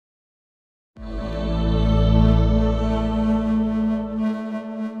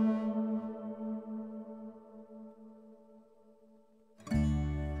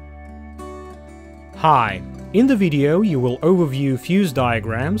Hi! In the video you will overview fuse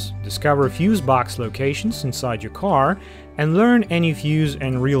diagrams, discover fuse box locations inside your car, and learn any fuse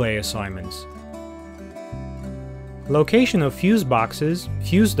and relay assignments. Location of fuse boxes,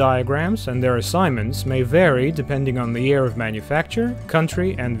 fuse diagrams, and their assignments may vary depending on the year of manufacture,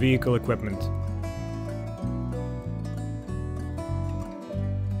 country, and vehicle equipment.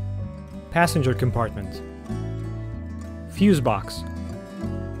 Passenger compartment. Fuse box.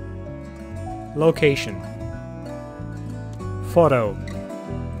 Location. Photo.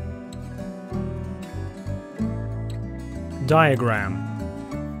 Diagram.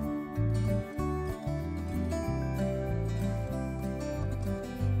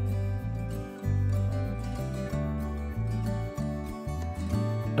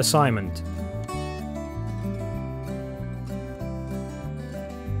 Assignment.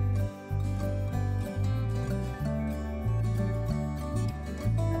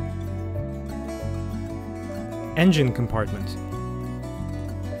 Engine compartment.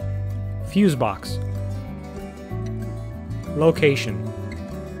 Fuse box. Location.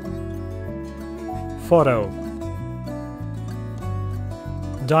 Photo.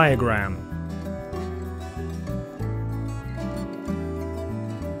 Diagram.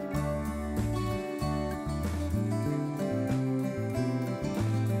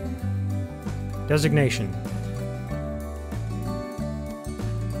 Designation.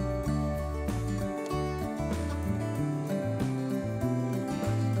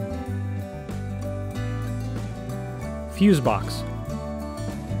 Fuse box.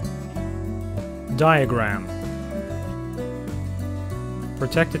 Diagram.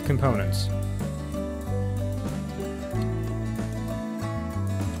 Protected components.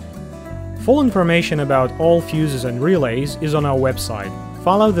 Full information about all fuses and relays is on our website.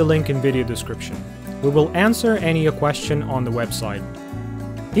 Follow the link in video description. We will answer any question on the website.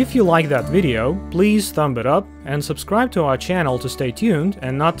 If you like that video, please thumb it up and subscribe to our channel to stay tuned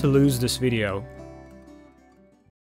and not to lose this video.